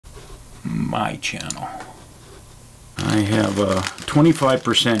my channel. I have a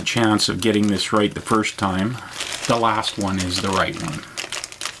 25% chance of getting this right the first time. The last one is the right one.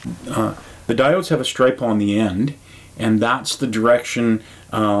 The diodes have a stripe on the end, and that's the direction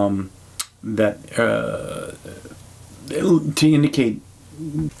that to indicate,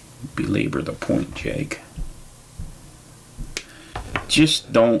 belabor the point, Jake.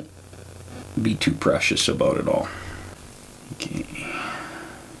 Just don't be too precious about it all. Okay,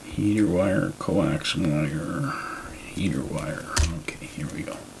 heater wire, coax wire, heater wire. Okay, here we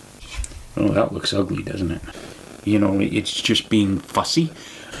go. Oh, that looks ugly, doesn't it? You know, it's just being fussy.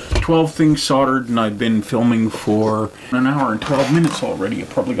 12 things soldered, and I've been filming for an hour and 12 minutes already. I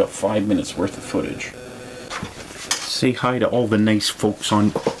probably got 5 minutes worth of footage. Say hi to all the nice folks on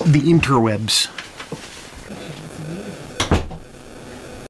the interwebs.